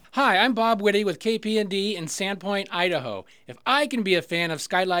Hi, I'm Bob Whitty with KPND in Sandpoint, Idaho. If I can be a fan of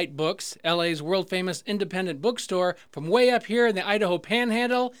Skylight Books, LA's world-famous independent bookstore, from way up here in the Idaho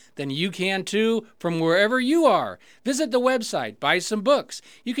Panhandle, then you can too, from wherever you are. Visit the website, buy some books.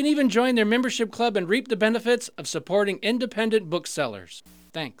 You can even join their membership club and reap the benefits of supporting independent booksellers.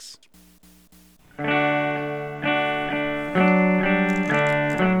 Thanks.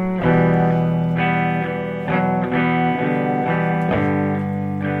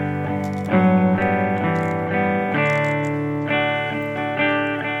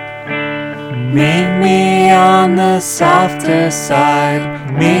 Meet me on the softer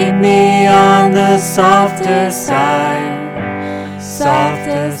side. Meet me on the softer side.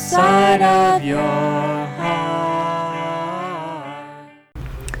 Softer side of your heart.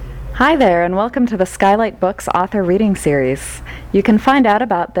 Hi there, and welcome to the Skylight Books Author Reading Series. You can find out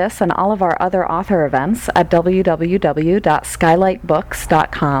about this and all of our other author events at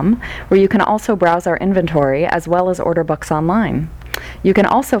www.skylightbooks.com, where you can also browse our inventory as well as order books online. You can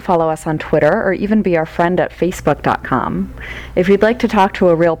also follow us on Twitter or even be our friend at facebook.com. If you'd like to talk to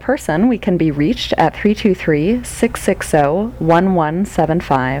a real person, we can be reached at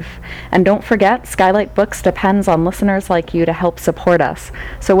 323-660-1175. And don't forget, Skylight Books depends on listeners like you to help support us.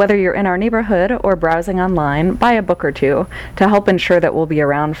 So whether you're in our neighborhood or browsing online, buy a book or two to help ensure that we'll be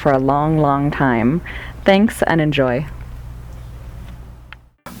around for a long, long time. Thanks and enjoy.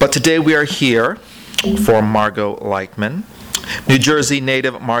 But today we are here for Margot Leitman. New Jersey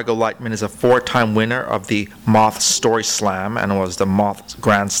native Margot Leitman is a 4-time winner of the Moth Story Slam and was the Moth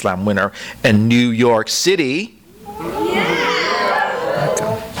Grand Slam winner in New York City.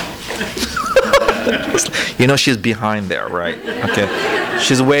 You know she's behind there, right? Okay.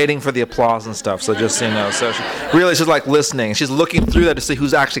 She's waiting for the applause and stuff, so just so you know. So she's like listening. She's looking through that to see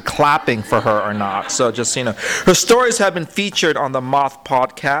who's actually clapping for her or not. So just so you know. Her stories have been featured on the Moth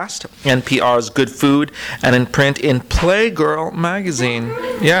podcast, NPR's Good Food, and in print in Playgirl magazine.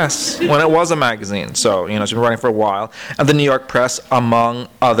 Yes, when it was a magazine. So, you know, she's been writing for a while. And the New York Press, among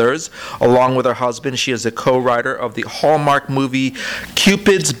others. Along with her husband, she is a co-writer of the Hallmark movie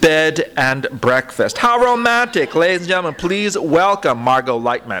Cupid's Bed and Breakfast. How romantic. Ladies and gentlemen, please welcome Margot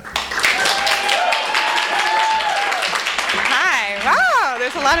Leitman. Hi. Wow,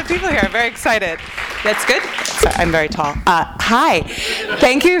 there's a lot of people here. I'm very excited. That's good. I'm very tall. Hi.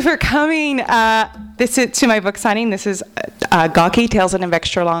 Thank you for coming this is to my book signing. This is Gawky, Tales in an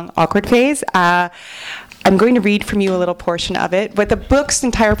Extra Long Awkward Phase. I'm going to read from you a little portion of it. But the book's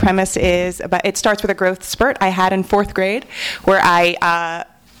entire premise is about, it starts with a growth spurt I had in 4th grade where I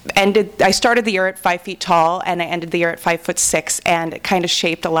started the year at 5 feet tall, and I ended the year at 5'6", and it kind of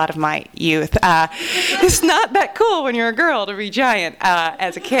shaped a lot of my youth. It's not that cool when you're a girl to be giant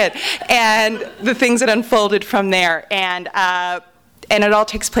as a kid, and the things that unfolded from there, and it all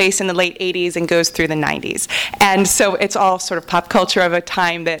takes place in the late 80s and goes through the 90s. And so it's all sort of pop culture of a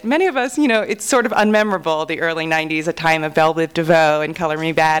time that many of us, you know, it's sort of unmemorable, the early 90s, a time of Belle Biv DeVoe and Color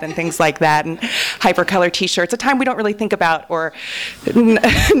Me Badd and things like that, and hypercolor t-shirts, a time we don't really think about, or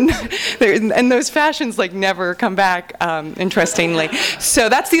and those fashions like never come back, interestingly. So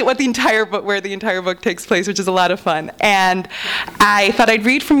that's where the entire book takes place, which is a lot of fun. And I thought I'd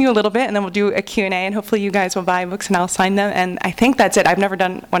read from you a little bit, and then we'll do a Q&A, and hopefully you guys will buy books and I'll sign them. And I think that's it. I've never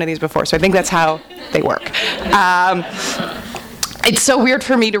done one of these before, so I think that's how they work. It's so weird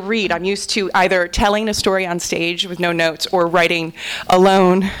for me to read. I'm used to either telling a story on stage with no notes or writing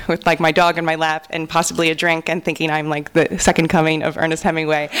alone with like my dog in my lap and possibly a drink and thinking I'm like the second coming of Ernest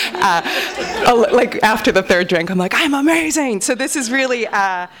Hemingway. Like after the 3rd drink, I'm like, I'm amazing. So this is really,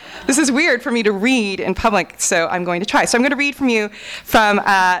 this is weird for me to read in public, so I'm going to try. So I'm going to read from you from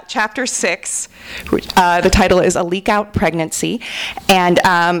chapter 6. The title is A Leak Out Pregnancy. And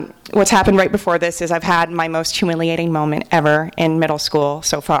what's happened right before this is I've had my most humiliating moment ever in middle school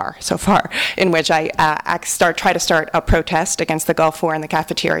so far, in which I try to start a protest against the Gulf War in the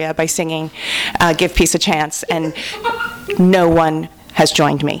cafeteria by singing Give Peace a Chance, and no one has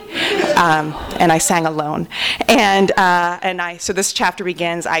joined me, and I sang alone. So this chapter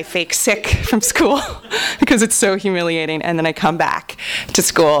begins, I fake sick from school because it's so humiliating, and then I come back to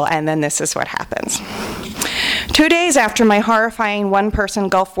school, and then this is what happens. 2 days after my horrifying one-person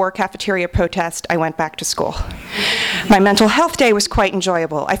Gulf War cafeteria protest, I went back to school. My mental health day was quite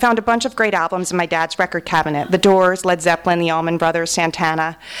enjoyable. I found a bunch of great albums in my dad's record cabinet: The Doors, Led Zeppelin, the Allman Brothers,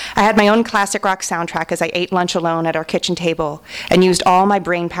 Santana. I had my own classic rock soundtrack as I ate lunch alone at our kitchen table and used all my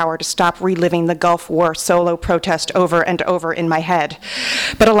brain power to stop reliving the Gulf War solo protest over and over in my head.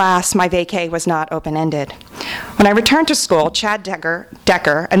 But alas, my vacay was not open-ended. When I returned to school, Chad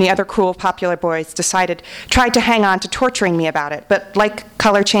Decker and the other cool, popular boys tried to hang on to torturing me about it, but like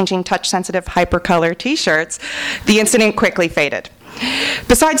color-changing, touch-sensitive, hypercolor t-shirts, the incident quickly faded.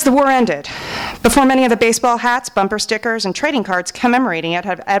 Besides, the war ended before many of the baseball hats, bumper stickers, and trading cards commemorating it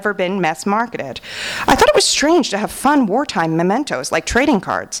have ever been mass marketed. I thought it was strange to have fun wartime mementos like trading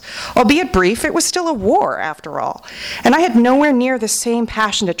cards. Albeit brief, it was still a war after all. And I had nowhere near the same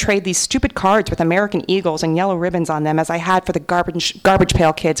passion to trade these stupid cards with American eagles and yellow ribbons on them as I had for the garbage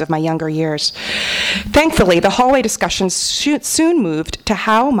pail kids of my younger years. Thankfully, the hallway discussions soon moved to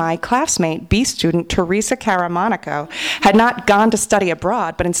how my classmate, B student Teresa Caramonico, had not gone to study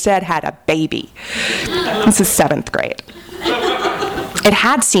abroad, but instead had a baby. This is 7th grade. It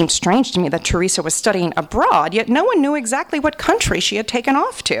had seemed strange to me that Teresa was studying abroad, yet no one knew exactly what country she had taken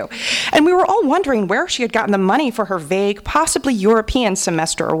off to. And we were all wondering where she had gotten the money for her vague, possibly European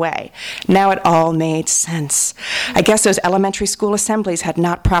semester away. Now it all made sense. I guess those elementary school assemblies had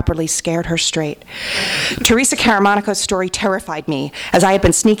not properly scared her straight. Teresa Caramonico's story terrified me, as I had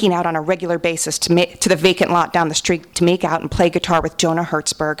been sneaking out on a regular basis to the vacant lot down the street to make out and play guitar with Jonah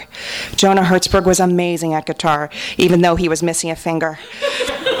Hertzberg. Jonah Hertzberg was amazing at guitar, even though he was missing a finger.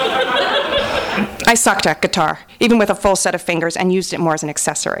 I sucked at guitar, even with a full set of fingers, and used it more as an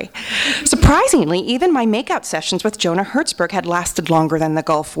accessory. Surprisingly, even my makeout sessions with Jonah Hertzberg had lasted longer than the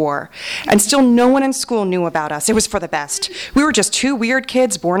Gulf War, and still no one in school knew about us. It was for the best. We were just two weird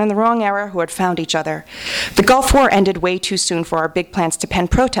kids born in the wrong era who had found each other. The Gulf War ended way too soon for our big plans to pen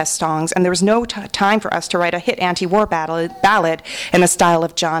protest songs, and there was no time for us to write a hit anti-war ballad in the style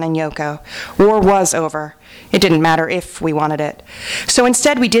of John and Yoko. War was over. It didn't matter if we wanted it. So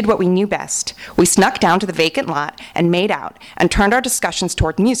instead, we did what we knew best. We snuck down to the vacant lot and made out and turned our discussions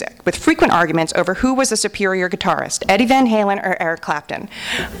toward music, with frequent arguments over who was the superior guitarist, Eddie Van Halen or Eric Clapton.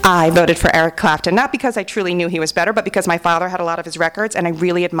 I voted for Eric Clapton, not because I truly knew he was better, but because my father had a lot of his records and I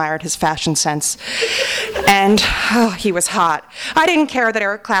really admired his fashion sense. And he was hot. I didn't care that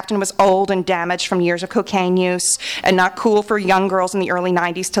Eric Clapton was old and damaged from years of cocaine use and not cool for young girls in the early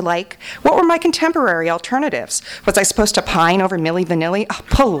 90s to like. What were my contemporary alternatives? Was I supposed to pine over Milli Vanilli? Oh,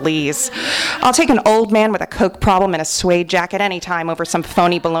 please. I'll take an old man with a coke problem and a suede jacket any time over some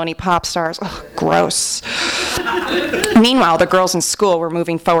phony baloney pop stars. Oh, gross. Meanwhile, the girls in school were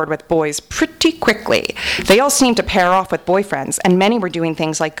moving forward with boys pretty quickly. They all seemed to pair off with boyfriends, and many were doing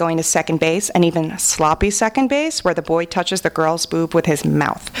things like going to second base and even sloppy second base, where the boy touches the girl's boob with his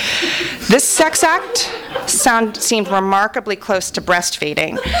mouth. This sex act seemed remarkably close to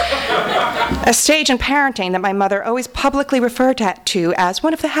breastfeeding, a stage in parenting that my mother always publicly referred to as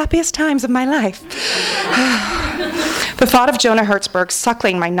one of the happiest times of my life. The thought of Jonah Hertzberg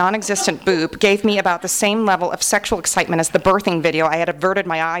suckling my non-existent boob gave me about the same level of sexual excitement as the birthing video I had averted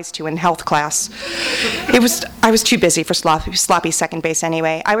my eyes to in health class. I was too busy for sloppy second base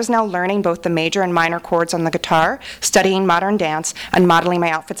anyway. I was now learning both the major and minor chords on the guitar, studying modern dance, and modeling my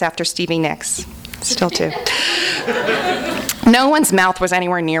outfits after Stevie Nicks. Still too. No one's mouth was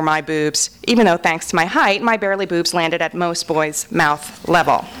anywhere near my boobs, even though, thanks to my height, my barely boobs landed at most boys' mouth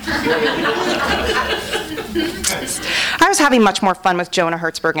level. I was having much more fun with Jonah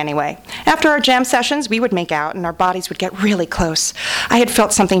Hertzberg anyway. After our jam sessions, we would make out and our bodies would get really close. I had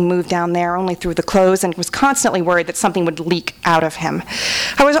felt something move down there only through the clothes and was constantly worried that something would leak out of him.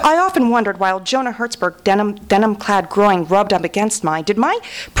 I often wondered, while Jonah Hertzberg denim-clad groin rubbed up against mine, did my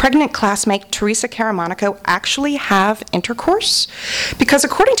pregnant classmate Teresa Caramonico actually have intercourse? Because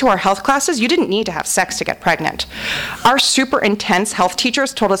according to our health classes, you didn't need to have sex to get pregnant. Our super intense health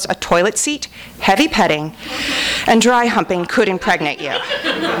teachers told us a toilet seat, heavy petting, and dry humping could impregnate you.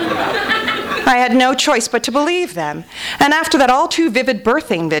 I had no choice but to believe them. And after that all too vivid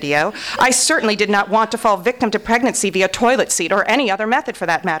birthing video, I certainly did not want to fall victim to pregnancy via toilet seat or any other method for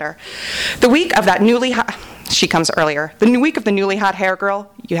that matter. The week of that newly hot... She comes earlier. The week of the newly hot hair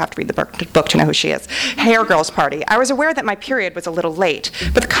girl, you have to read the book to know who she is, hair girl's party, I was aware that my period was a little late,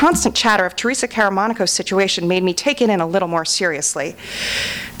 but the constant chatter of Teresa Caramonico's situation made me take it in a little more seriously.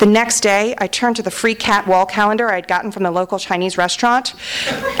 The next day, I turned to the free cat wall calendar I had gotten from the local Chinese restaurant,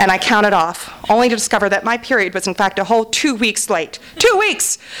 and I counted off, only to discover that my period was in fact a whole 2 weeks late. 2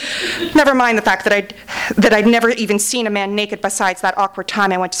 weeks! Never mind the fact that I'd never even seen a man naked besides that awkward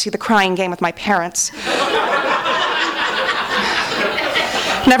time I went to see The Crying Game with my parents.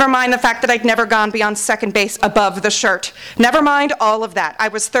 Never mind the fact that I'd never gone beyond second base above the shirt. Never mind all of that. I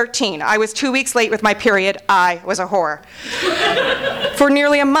was 13. I was 2 weeks late with my period. I was a whore. For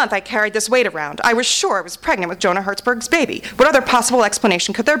nearly a month, I carried this weight around. I was sure I was pregnant with Jonah Hertzberg's baby. What other possible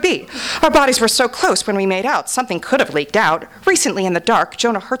explanation could there be? Our bodies were so close when we made out. Something could have leaked out. Recently, in the dark,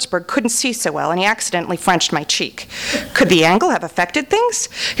 Jonah Hertzberg couldn't see so well, and he accidentally Frenched my cheek. Could the angle have affected things?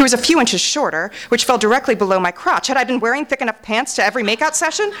 He was a few inches shorter, which fell directly below my crotch. Had I been wearing thick enough pants to every makeout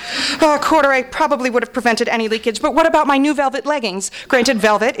session? Corduroy probably would have prevented any leakage, but what about my new velvet leggings? Granted,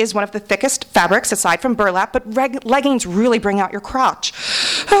 velvet is one of the thickest fabrics aside from burlap, but leggings really bring out your crotch.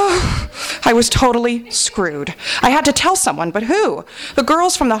 I was totally screwed. I had to tell someone, but who? The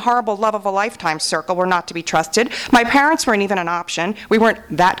girls from the horrible love of a lifetime circle were not to be trusted. My parents weren't even an option. We weren't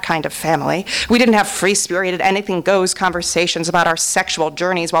that kind of family. We didn't have free-spirited, anything-goes conversations about our sexual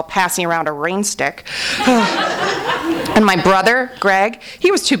journeys while passing around a rain stick. And my brother, Greg,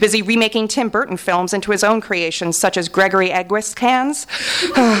 he was too busy remaking Tim Burton films into his own creations, such as Gregory Eggwist's Cans.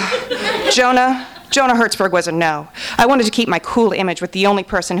 Jonah Hertzberg was a no. I wanted to keep my cool image with the only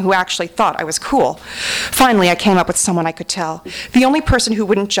person who actually thought I was cool. Finally, I came up with someone I could tell. The only person who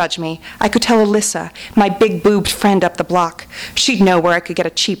wouldn't judge me. I could tell Alyssa, my big-boobed friend up the block. She'd know where I could get a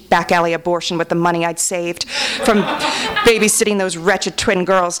cheap back-alley abortion with the money I'd saved from babysitting those wretched twin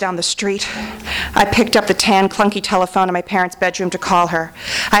girls down the street. I picked up the tan, clunky telephone in my parents' bedroom to call her.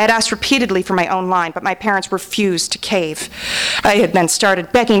 I had asked repeatedly for my own line, but my parents refused to cave. I had then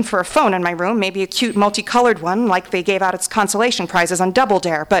started begging for a phone in my room, maybe a cute multicolored one like they gave out its consolation prizes on Double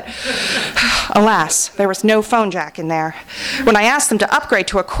Dare, but alas, there was no phone jack in there. When I asked them to upgrade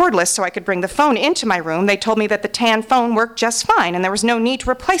to a cordless so I could bring the phone into my room, they told me that the tan phone worked just fine and there was no need to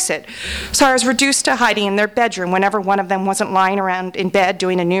replace it. So I was reduced to hiding in their bedroom whenever one of them wasn't lying around in bed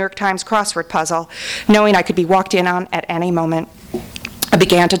doing a New York Times crossword puzzle, knowing I could be walked in on at any moment. I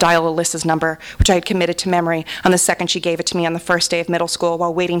began to dial Alyssa's number, which I had committed to memory on the second she gave it to me on the first day of middle school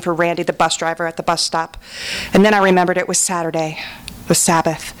while waiting for Randy, the bus driver, at the bus stop. And then I remembered it was Saturday, the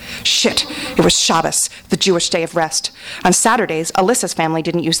Sabbath. Shit, it was Shabbos, the Jewish day of rest. On Saturdays, Alyssa's family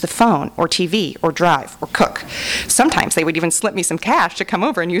didn't use the phone, or TV, or drive, or cook. Sometimes they would even slip me some cash to come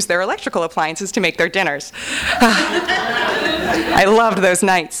over and use their electrical appliances to make their dinners. I loved those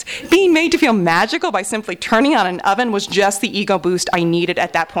nights. Being made to feel magical by simply turning on an oven was just the ego boost I needed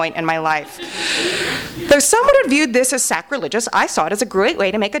at that point in my life. Though some would have viewed this as sacrilegious, I saw it as a great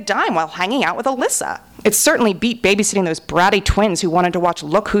way to make a dime while hanging out with Alyssa. It certainly beat babysitting those bratty twins who wanted to watch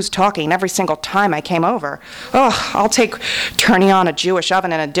Look Who's Talking every single time I came over. I'll take turning on a Jewish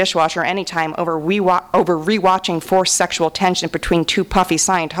oven and a dishwasher anytime over rewatching forced sexual tension between two puffy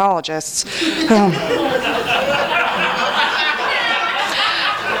Scientologists.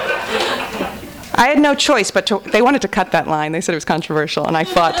 I had no choice but to... They wanted to cut that line. They said it was controversial, and I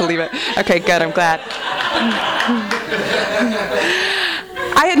fought to leave it. Okay, good, I'm glad.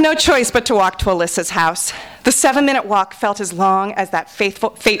 I had no choice but to walk to Alyssa's house. The 7-minute walk felt as long as that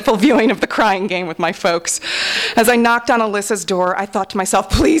fateful viewing of The Crying Game with my folks. As I knocked on Alyssa's door, I thought to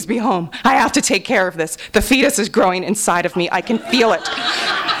myself, please be home. I have to take care of this. The fetus is growing inside of me. I can feel it.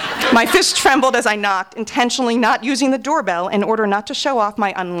 My fist trembled as I knocked, intentionally not using the doorbell in order not to show off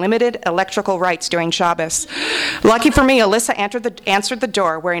my unlimited electrical rights during Shabbos. Lucky for me, Alyssa answered the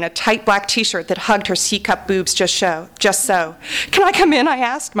door wearing a tight black t-shirt that hugged her C-cup boobs just so. Can I come in, I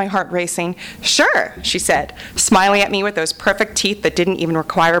asked, my heart racing. Sure, she said, smiling at me with those perfect teeth that didn't even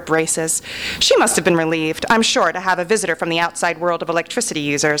require braces. She must have been relieved, I'm sure, to have a visitor from the outside world of electricity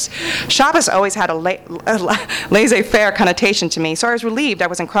users. Shabbos always had a laissez-faire connotation to me, so I was relieved I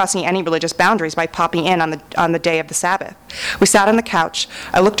wasn't crossing any religious boundaries by popping in on the day of the Sabbath. We sat on the couch.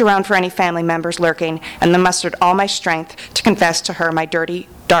 I looked around for any family members lurking, and then mustered all my strength to confess to her my dirty,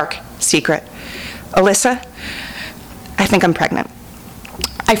 dark secret. Alyssa, I think I'm pregnant.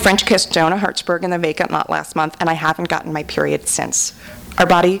 I French kissed Jonah Hertzberg in the vacant lot last month, and I haven't gotten my period since. Our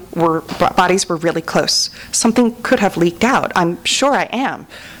bodies were really close. Something could have leaked out. I'm sure I am.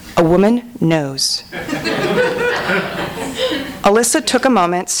 A woman knows. Alyssa took a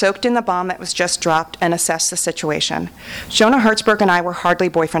moment, soaked in the bomb that was just dropped, and assessed the situation. Jonah Hertzberg and I were hardly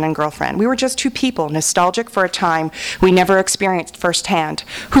boyfriend and girlfriend. We were just two people, nostalgic for a time we never experienced firsthand,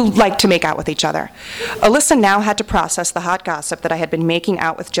 who liked to make out with each other. Alyssa now had to process the hot gossip that I had been making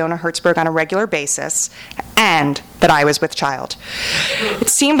out with Jonah Hertzberg on a regular basis, and that I was with child. It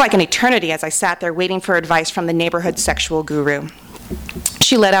seemed like an eternity as I sat there waiting for advice from the neighborhood sexual guru.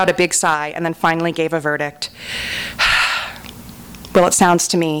 She let out a big sigh and then finally gave a verdict. Well, it sounds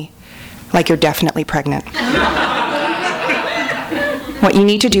to me like you're definitely pregnant. What you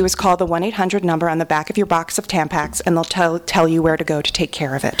need to do is call the 1-800 number on the back of your box of Tampax, and they'll tell you where to go to take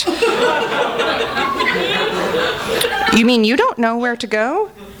care of it. You mean you don't know where to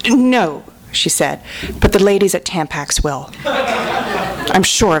go? No. she said, but the ladies at Tampax will. I'm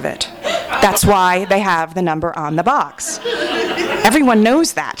sure of it. That's why they have the number on the box. Everyone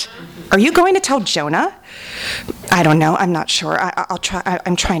knows that. Are you going to tell Jonah? I don't know. I'm not sure. I'll try.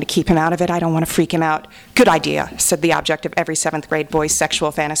 I'm trying to keep him out of it. I don't want to freak him out. Good idea, said the object of every 7th grade boy's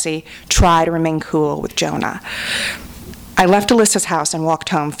sexual fantasy. Try to remain cool with Jonah. I left Alyssa's house and walked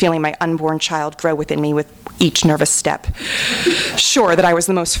home, feeling my unborn child grow within me with each nervous step. Sure that I was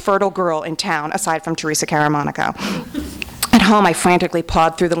the most fertile girl in town, aside from Teresa Caramonaco. At home, I frantically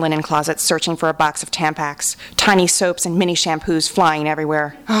pawed through the linen closet, searching for a box of Tampax, tiny soaps and mini shampoos flying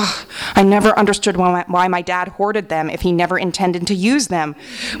everywhere. Oh, I never understood why my dad hoarded them if he never intended to use them.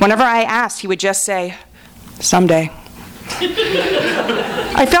 Whenever I asked, he would just say, someday.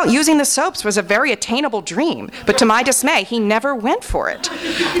 I felt using the soaps was a very attainable dream, but to my dismay, he never went for it.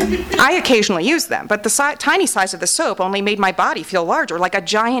 I occasionally used them, but the tiny size of the soap only made my body feel larger, like a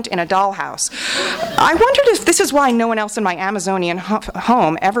giant in a dollhouse. I wondered if this is why no one else in my Amazonian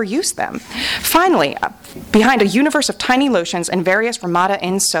home ever used them. Finally, behind a universe of tiny lotions and various Ramada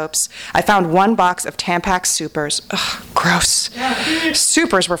Inn soaps, I found one box of Tampax Supers. Ugh, gross.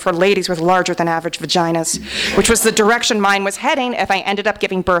 Supers were for ladies with larger than average vaginas, which was the direction mine was heading if I ended up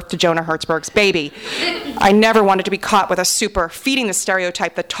giving birth to Jonah Hertzberg's baby. I never wanted to be caught with a super, feeding the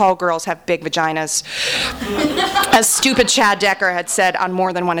stereotype that tall girls have big vaginas. As stupid Chad Decker had said on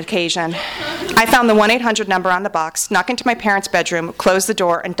more than one occasion. I found the 1-800 number on the box, snuck into my parents' bedroom, closed the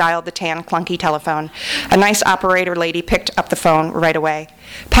door, and dialed the tan, clunky telephone. A nice operator lady picked up the phone right away.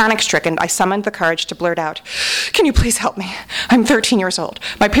 Panic-stricken, I summoned the courage to blurt out, "Can you please help me? I'm 13 years old.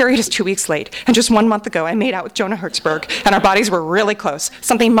 My period is 2 weeks late, and just 1 month ago I made out with Jonah Hertzberg, and our bodies were really close.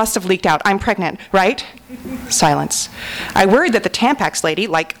 Something must have leaked out. I'm pregnant, right?" Silence. I worried that the Tampax lady,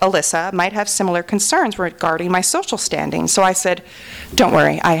 like Alyssa, might have similar concerns regarding my social standing, so I said, "Don't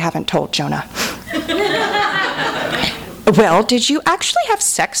worry, I haven't told Jonah." "Well, did you actually have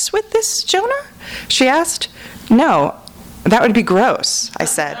sex with this Jonah?" she asked. "No. That would be gross," I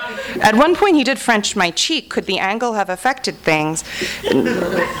said. "At one point he did French my cheek. Could the angle have affected things?"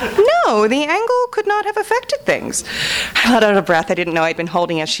 "No, the angle could not have affected things." I let out a breath I didn't know I'd been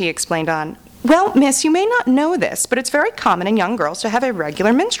holding as she explained on. "Well, miss, you may not know this, but it's very common in young girls to have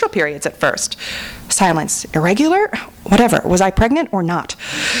irregular menstrual periods at first." Silence. Irregular? Whatever. Was I pregnant or not?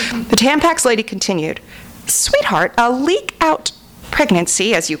 The Tampax lady continued. "Sweetheart, a leak-out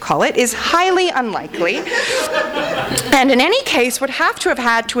pregnancy, as you call it, is highly unlikely, and in any case would have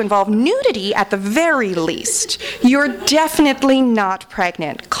had to involve nudity at the very least. You're definitely not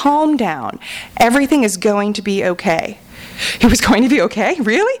pregnant. Calm down. Everything is going to be okay." It was going to be okay?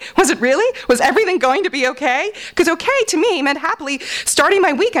 Really? Was it really? Was everything going to be okay? Because okay to me meant happily starting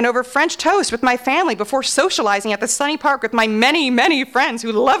my weekend over French toast with my family before socializing at the sunny park with my many, many friends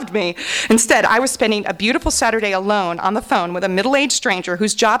who loved me. Instead, I was spending a beautiful Saturday alone on the phone with a middle-aged stranger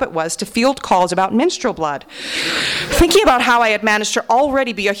whose job it was to field calls about menstrual blood. Thinking about how I had managed to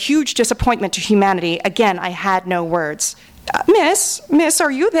already be a huge disappointment to humanity, again, I had no words. Miss,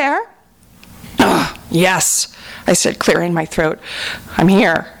 are you there?" "Yes," I said, clearing my throat. "I'm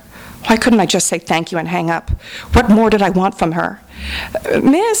here." Why couldn't I just say thank you and hang up? What more did I want from her?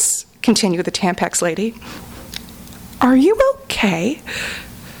 "Miss," continued the Tampax lady, "are you okay?"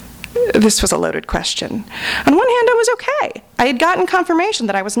 This was a loaded question. On one hand, I was okay. I had gotten confirmation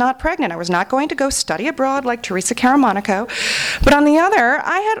that I was not pregnant. I was not going to go study abroad like Teresa Caramonaco. But on the other,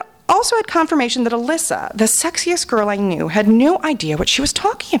 I had also had confirmation that Alyssa, the sexiest girl I knew, had no idea what she was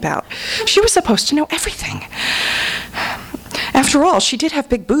talking about. She was supposed to know everything. After all, she did have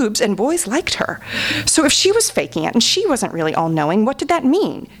big boobs, and boys liked her. So if she was faking it and she wasn't really all-knowing, what did that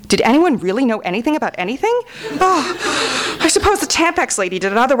mean? Did anyone really know anything about anything? Oh, I suppose the Tampax lady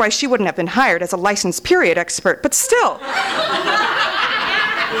did it, otherwise she wouldn't have been hired as a licensed period expert, but still.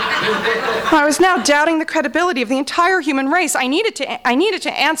 I was now doubting the credibility of the entire human race. I needed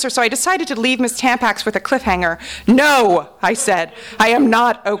to answer, so I decided to leave Miss Tampax with a cliffhanger. "No," I said, "I am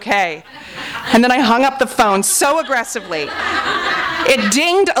not okay." And then I hung up the phone so aggressively. It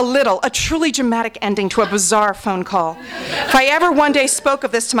dinged a little, a truly dramatic ending to a bizarre phone call. If I ever one day spoke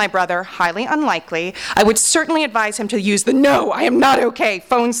of this to my brother, highly unlikely, I would certainly advise him to use the "no, I am not okay"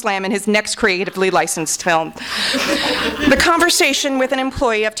 phone slam in his next creatively licensed film. The conversation with an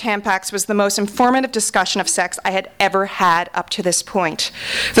employee of Tampax was the most informative discussion of sex I had ever had up to this point.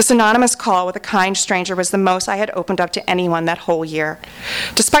 This anonymous call with a kind stranger was the most I had opened up to anyone that whole year.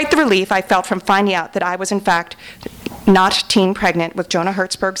 Despite the relief I felt from finding out that I was in fact not teen pregnant with Jonah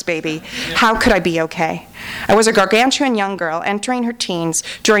Hertzberg's baby, how could I be okay? I was a gargantuan young girl entering her teens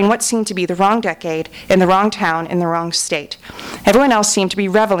during what seemed to be the wrong decade, in the wrong town, in the wrong state. Everyone else seemed to be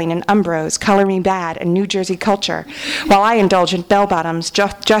reveling in Umbros, Color Me Bad, and New Jersey culture, while I indulged in bell-bottoms,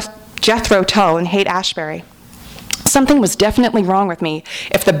 Jethro Tull, and Haight-Ashbury. Something was definitely wrong with me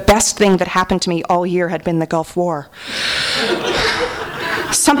if the best thing that happened to me all year had been the Gulf War.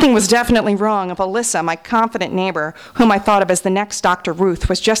 Something was definitely wrong if Alyssa, my confident neighbor, whom I thought of as the next Dr. Ruth,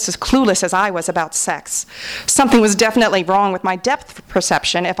 was just as clueless as I was about sex. Something was definitely wrong with my depth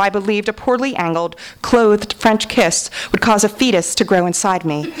perception if I believed a poorly angled, clothed French kiss would cause a fetus to grow inside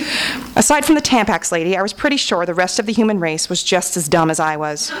me. Aside from the Tampax lady, I was pretty sure the rest of the human race was just as dumb as I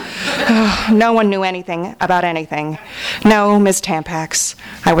was. No one knew anything about anything. No, Ms. Tampax,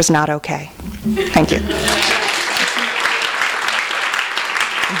 I was not okay. Thank you.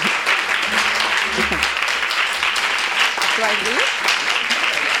 Do I leave?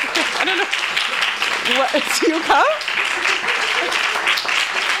 I don't know. What, do you come?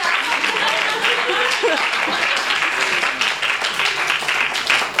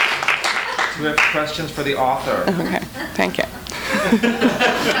 Do we have questions for the author? Okay, thank you.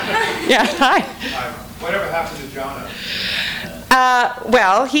 Yeah, hi. Whatever happened to Jonah?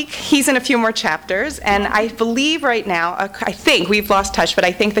 Well, he's in a few more chapters, and I believe right now, I think we've lost touch, but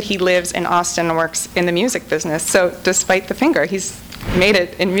I think that he lives in Austin and works in the music business. So despite the finger, he's made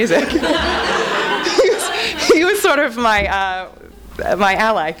it in music. he was sort of my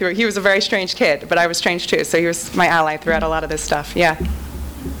ally. He was a very strange kid, but I was strange too, so he was my ally throughout a lot of this stuff. Yeah.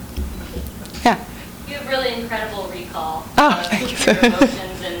 Yeah. You have really incredible recall Thank you. your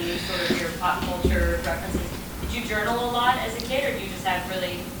emotions and sort of your pop culture references. Did you journal a lot as a kid, or do you just have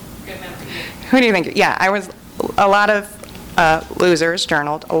really good memory? Who do you think? Yeah, I was a lot of losers,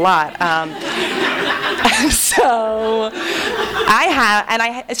 journaled a lot. So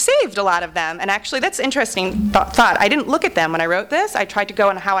I saved a lot of them. And actually, that's interesting thought. I didn't look at them when I wrote this. I tried to go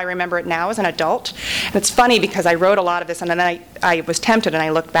on how I remember it now as an adult. And it's funny because I wrote a lot of this, and then I was tempted, and I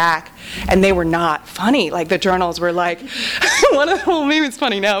looked back, and they were not funny. Like, the journals were like, maybe it's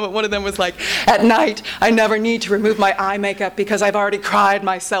funny now, but one of them was like, at night, I never need to remove my eye makeup because I've already cried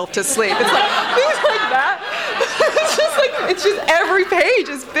myself to sleep. It's like, things like that. It's just every page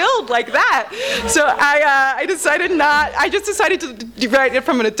is filled like that. So I just decided to write it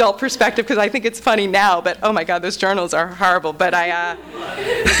from an adult perspective because I think it's funny now, but oh my God, those journals are horrible. But I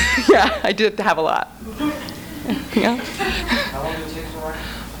did have a lot. Yeah. How long did it take to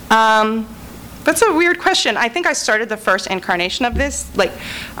write? That's a weird question. I think I started the first incarnation of this like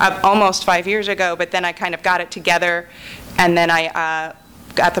almost 5 years ago, but then I kind of got it together, and then I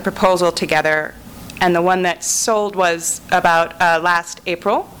got the proposal together. And the one that sold was about last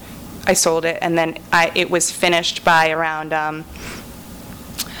April. I sold it, and then it was finished by around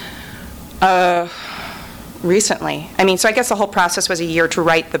recently. I mean, so I guess the whole process was a year to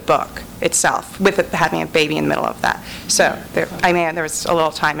write the book itself, with having a baby in the middle of that. So there was a little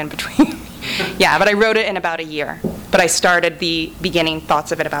time in between. Yeah, but I wrote it in about a year. But I started the beginning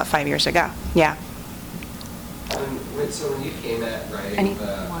thoughts of it about 5 years ago. Yeah. So when you came at writing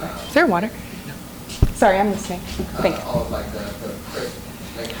Water. Is there water? Sorry, I'm listening. Thank you. all of like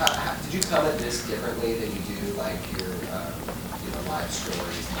how did you come at this differently than you do like your live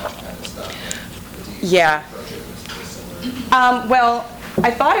stories and that kind of stuff? Like, do you approach it with similar? Well, I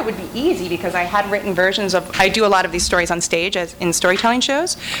thought it would be easy because I had written versions of. I do a lot of these stories on stage as in storytelling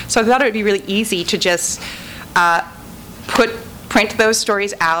shows, so I thought it would be really easy to just print those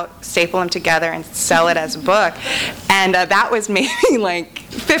stories out, staple them together, and sell it as a book. And that was maybe like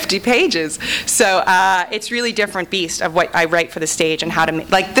 50 pages. So it's really different beast of what I write for the stage and how to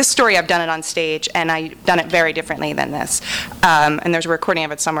like this story. I've done it on stage, and I've done it very differently than this. And there's a recording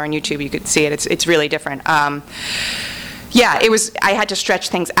of it somewhere on YouTube. You could see it. It's really different. Yeah, it was. I had to stretch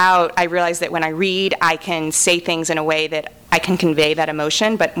things out. I realized that when I read, I can say things in a way that I can convey that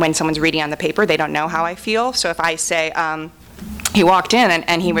emotion. But when someone's reading on the paper, they don't know how I feel. So if I say. He walked in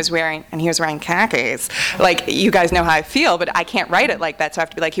and he was wearing khakis. Like, you guys know how I feel, but I can't write it like that. So I have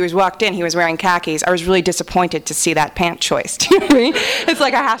to be like, he walked in, he was wearing khakis. I was really disappointed to see that pant choice. Do you know what I mean? It's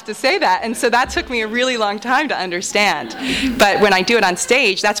like I have to say that. And so that took me a really long time to understand. But when I do it on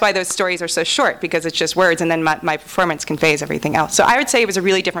stage, that's why those stories are so short, because it's just words, and then my performance conveys everything else. So I would say it was a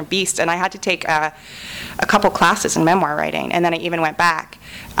really different beast, and I had to take a couple classes in memoir writing, and then I even went back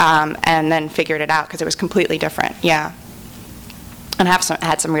and then figured it out because it was completely different. Yeah. And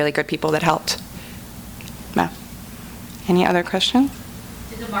had some really good people that helped. No. Any other questions?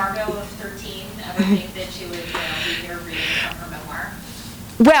 Did the Margot of 13 ever think that she would be here reading from her memoir?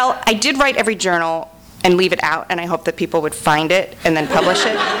 Well, I did write every journal and leave it out, and I hoped that people would find it and then publish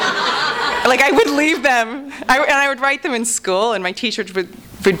it. Like, I would leave them, and I would write them in school, and my teachers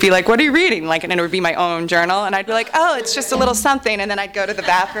would be like, what are you reading? Like, and it would be my own journal, and I'd be like, oh, it's just a little something, and then I'd go to the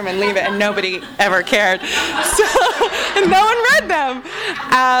bathroom and leave it, and nobody ever cared. So, and no one read them.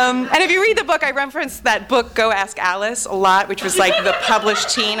 And if you read the book, I reference that book, Go Ask Alice, a lot, which was like the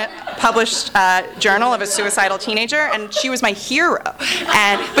published journal of a suicidal teenager, and she was my hero.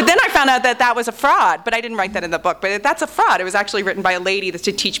 But then I found out that that was a fraud, but I didn't write that in the book, but that's a fraud. It was actually written by a lady to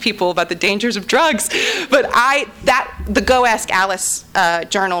teach people about the dangers of drugs. But the Go Ask Alice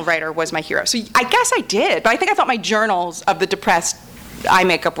journal writer was my hero. So I guess I did, but I think I thought my journals of the depressed eye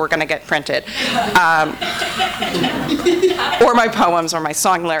makeup were going to get printed. Or my poems or my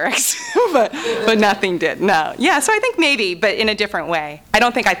song lyrics, but nothing did, no. Yeah, so I think maybe, but in a different way. I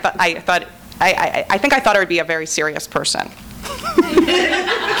don't think I think I thought I would be a very serious person.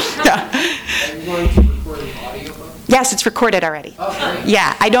 Yeah. Are you going to record an audiobook? Yes, it's recorded already. Oh, great.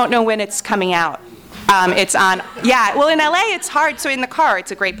 Yeah, I don't know when it's coming out. It's on, yeah, well, in LA, it's hard, so in the car,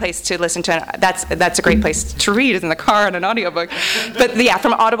 it's a great place to listen to, that's a great place to read, is in the car on an audiobook. But yeah,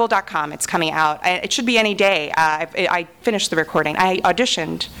 from audible.com, it's coming out. It should be any day. I finished the recording. I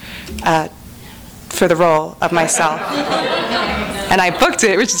auditioned for the role of myself. And I booked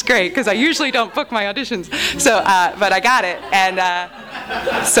it, which is great, because I usually don't book my auditions. So, but I got it,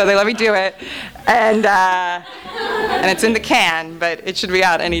 and so they let me do it. And it's in the can, but it should be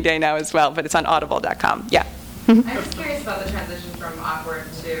out any day now as well. But it's on audible.com. Yeah. I was curious about the transition from awkward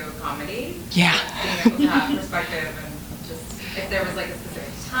to comedy. Yeah. Being able to have perspective, and just if there was like a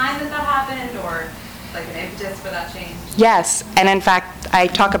specific time that happened, or like an impetus for that change. Yes, and in fact, I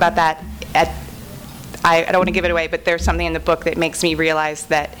talk about that I don't want to give it away, but there's something in the book that makes me realize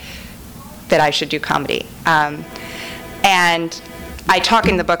that I should do comedy. And I talk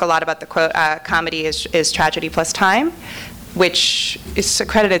in the book a lot about the quote, comedy is tragedy plus time, which is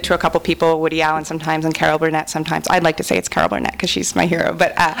accredited to a couple people, Woody Allen sometimes and Carol Burnett sometimes. I'd like to say it's Carol Burnett because she's my hero,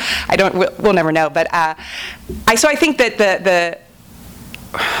 but we'll never know. But so I think that the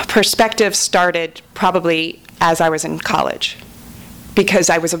perspective started probably as I was in college,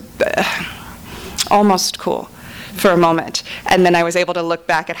 because I was almost cool for a moment, and then I was able to look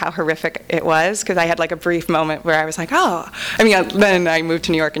back at how horrific it was, because I had like a brief moment where I was like, oh, I mean, then I moved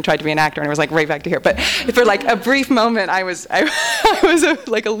to New York and tried to be an actor, and it was like right back to here. But for like a brief moment, I was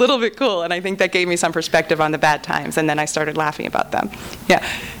like a little bit cool, and I think that gave me some perspective on the bad times, and then I started laughing about them. Yeah.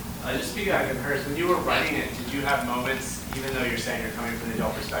 Just speaking of hers, when you were writing it, did you have moments, even though you're saying you're coming from the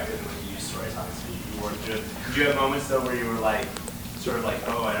adult perspective, and when you use stories, obviously you work through it, did you have moments though where you were like, sort of like,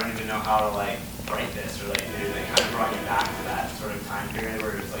 oh, I don't even know how to like write this, or like maybe they kind of brought you back to that sort of time period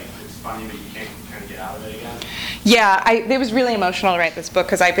where it was like it's funny but you can't kind of get out of it again? Yeah, it was really emotional to write this book,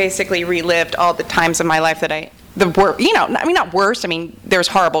 because I basically relived all the times of my life that not worst. I mean, there's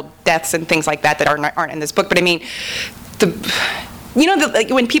horrible deaths and things like that aren't in this book, but I mean, like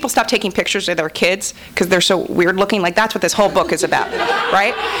when people stop taking pictures of their kids because they're so weird looking, like that's what this whole book is about,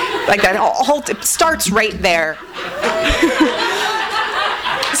 right? Like that whole it starts right there.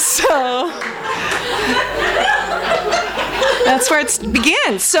 So that's where it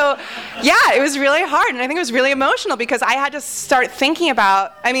begins. So yeah, it was really hard, and I think it was really emotional because I had to start thinking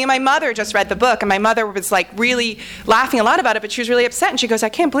about, I mean, my mother just read the book, and my mother was like really laughing a lot about it, but she was really upset, and she goes, I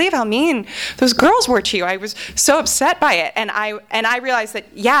can't believe how mean those girls were to you. I was so upset by it. And I realized that,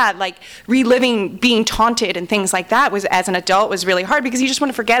 yeah, like reliving being taunted and things like that was, as an adult, was really hard because you just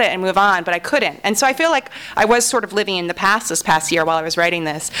want to forget it and move on, but I couldn't. And so I feel like I was sort of living in the past this past year while I was writing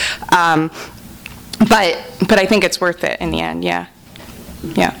this. But I think it's worth it in the end, yeah.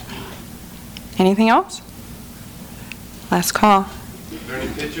 Yeah. Anything else? Last call. Are there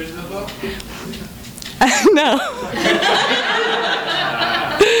any pictures in the book? No.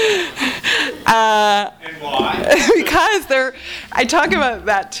 And why? Because I talk about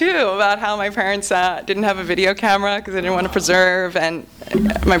that too, about how my parents didn't have a video camera because they didn't want to preserve, and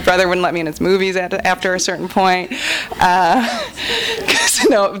my brother wouldn't let me in his movies after a certain point.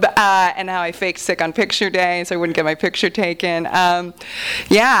 And how I faked sick on picture day so I wouldn't get my picture taken. There are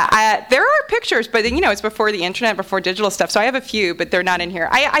pictures, but it's before the internet, before digital stuff, so I have a few, but they're not in here.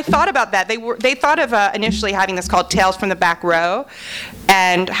 I thought about that. They thought of initially having this called Tales from the Back Row,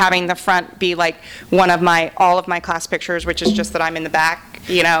 and having the front be like all of my class pictures, which is just that I'm in the back,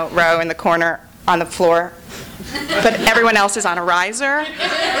 row in the corner on the floor. But everyone else is on a riser,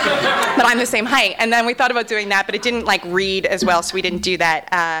 but I'm the same height. And then we thought about doing that, but it didn't read as well, so we didn't do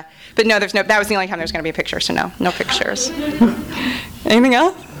that. But no, that was the only time there was going to be a picture, so no pictures. Anything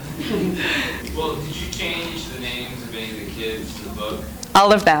else? Well, did you change the names of any of the kids in the book?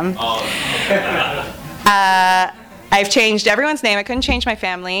 All of them. All of them. I've changed everyone's name. I couldn't change my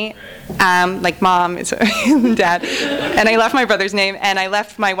family, like mom and dad. And I left my brother's name, and I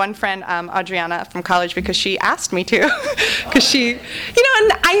left my one friend, Adriana, from college because she asked me to. Because she, and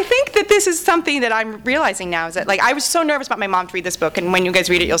I think that this is something that I'm realizing now, is that, like, I was so nervous about my mom to read this book, and when you guys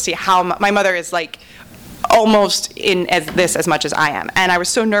read it, you'll see how my mother is, like, almost in as much as I am. And I was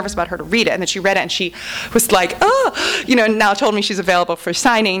so nervous about her to read it, and then she read it, and she was like, oh, and now told me she's available for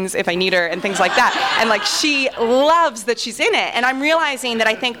signings if I need her and things like that. And, like, she loves that she's in it. And I'm realizing that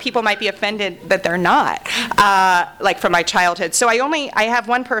I think people might be offended that they're not, like, from my childhood. So I have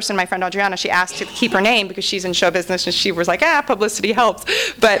one person, my friend Adriana, she asked to keep her name because she's in show business, and she was like, publicity helps.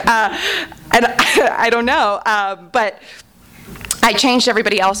 But, and I don't know, but I changed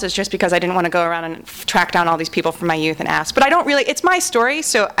everybody else's just because I didn't want to go around and track down all these people from my youth and ask. But I don't really, it's my story,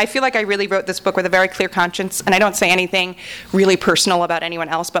 so I feel like I really wrote this book with a very clear conscience, and I don't say anything really personal about anyone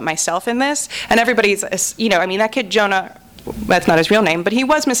else but myself in this. And everybody's, that kid Jonah, that's not his real name, but he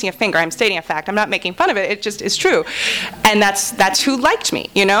was missing a finger. I'm stating a fact. I'm not making fun of it. It just is true. And that's who liked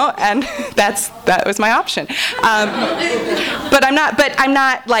me, and that was my option. But I'm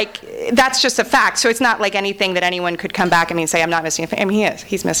not like, that's just a fact. So it's not like anything that anyone could come back and say, I'm not missing a finger. I mean, he is.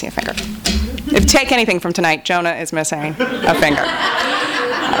 He's missing a finger. If take anything from tonight, Jonah is missing a finger.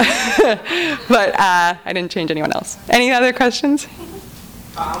 But I didn't change anyone else. Any other questions?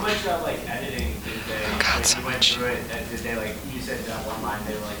 How much editing did they, so you went through it, did they, like, you said that one line,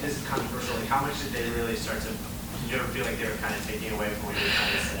 they were like, this is controversial, like, how much did they really start to, did you ever feel like they were kind of taking away from what you were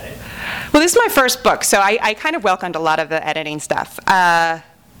trying to say? Well, this is my first book, so I kind of welcomed a lot of the editing stuff. I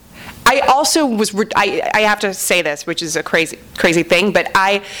also was, I have to say this, which is a crazy thing, but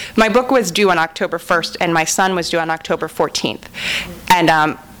my book was due on October 1st, and my son was due on October 14th.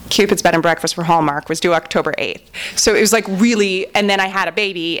 And Cupid's Bed and Breakfast for Hallmark was due October 8th. So it was like really, and then I had a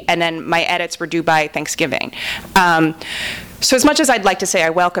baby, and then my edits were due by Thanksgiving. So as much as I'd like to say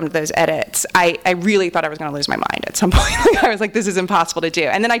I welcomed those edits, I really thought I was going to lose my mind at some point. I was like, this is impossible to do.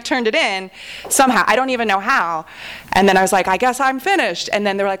 And then I turned it in somehow. I don't even know how. And then I was like, I guess I'm finished. And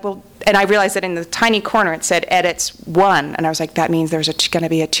then they were like, well, and I realized that in the tiny corner it said edits 1. And I was like, that means there's going to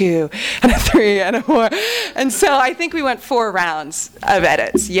be a 2 and a 3 and a 4. And so I think we went 4 rounds of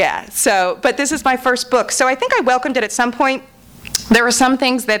edits. Yeah. So, but this is my first book. So I think I welcomed it at some point. There were some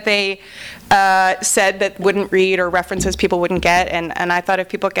things that they said that wouldn't read, or references people wouldn't get, and I thought if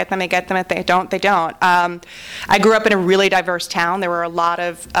people get them, they get them. If they don't, they don't. I grew up in a really diverse town. There were a lot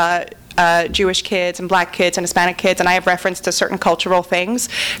of Jewish kids and black kids and Hispanic kids, and I have reference to certain cultural things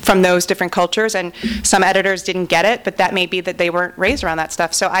from those different cultures, and some editors didn't get it, but that may be that they weren't raised around that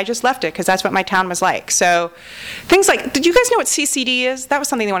stuff, so I just left it because that's what my town was like. So things like, did you guys know what CCD is? That was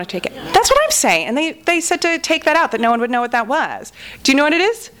something they want to take it. That's what I'm saying, and they said to take that out, that no one would know what that was. Do you know what it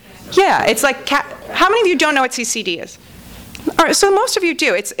is? Yeah, it's like, how many of you don't know what CCD is? All right, so most of you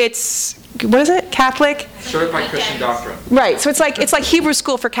do. It's what is it? Catholic? Certified Christian Doctrine. Right. So it's like Hebrew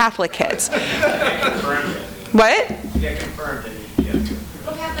school for Catholic kids. What? Get confirmed and you get to.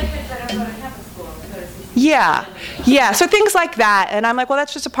 Well, Catholic kids that don't go to Catholic school. Yeah. So things like that, and I'm like, well,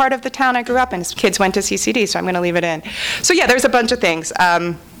 that's just a part of the town I grew up in. Kids went to CCD, so I'm going to leave it in. So yeah, there's a bunch of things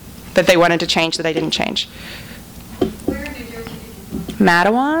that they wanted to change that I didn't change. Where in New Jersey did you go?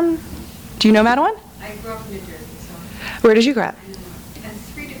 Matawan? Do you know Matawan? I grew up in New Jersey, so. Where did you grow up? And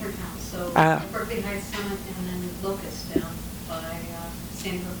 3 different towns. So Berkeley Heights, Summit, and then Locust down by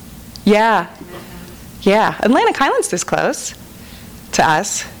Sandy Hook. Yeah. Atlantic Highlands this close to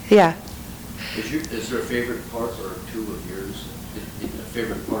us. Yeah. Is there a favorite part or 2 of yours? A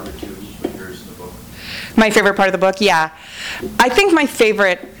favorite part or 2 of yours in the book? My favorite part of the book, yeah. I think my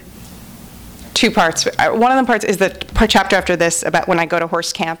favorite 2 parts. One of the parts is the chapter after this about when I go to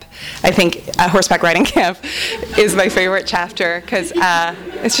horse camp. I think horseback riding camp is my favorite chapter because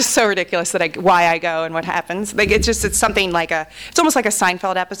it's just so ridiculous that why I go and what happens. Like it's something like it's almost like a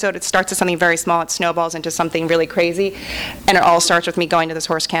Seinfeld episode. It starts as something very small, it snowballs into something really crazy, and it all starts with me going to this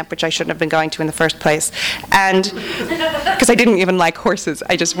horse camp, which I shouldn't have been going to in the first place, and because I didn't even like horses,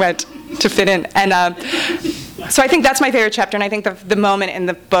 I just went to fit in, and. So I think that's my favorite chapter, and I think the moment in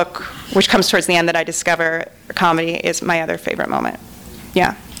the book, which comes towards the end, that I discover comedy is my other favorite moment.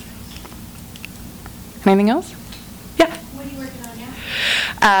 Yeah. Anything else? Yeah. What are you working on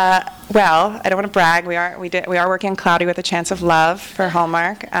now? Well, I don't want to brag. We are working on Cloudy with a Chance of Love for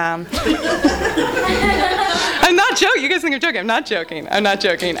Hallmark. I'm not joking. You guys think I'm joking? I'm not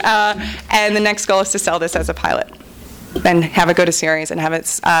joking. And the next goal is to sell this as a pilot, and have it go to series, and have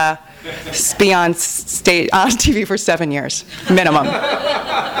it be on TV for 7 years minimum,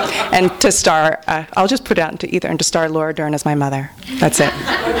 and to star. I'll just put it out into ether, and to star Laura Dern as my mother. That's it.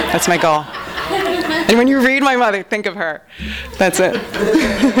 That's my goal. And when you read my mother, think of her. That's it.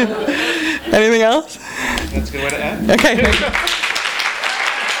 Anything else? That's a good way to end. Okay.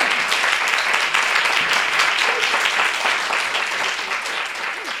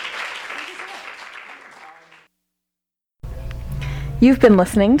 You've been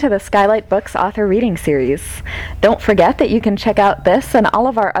listening to the Skylight Books author reading series. Don't forget that you can check out this and all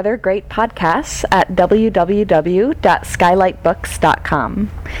of our other great podcasts at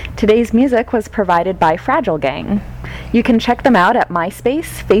www.skylightbooks.com. Today's music was provided by Fragile Gang. You can check them out at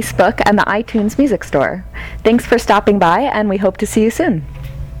MySpace, Facebook, and the iTunes Music Store. Thanks for stopping by, and we hope to see you soon.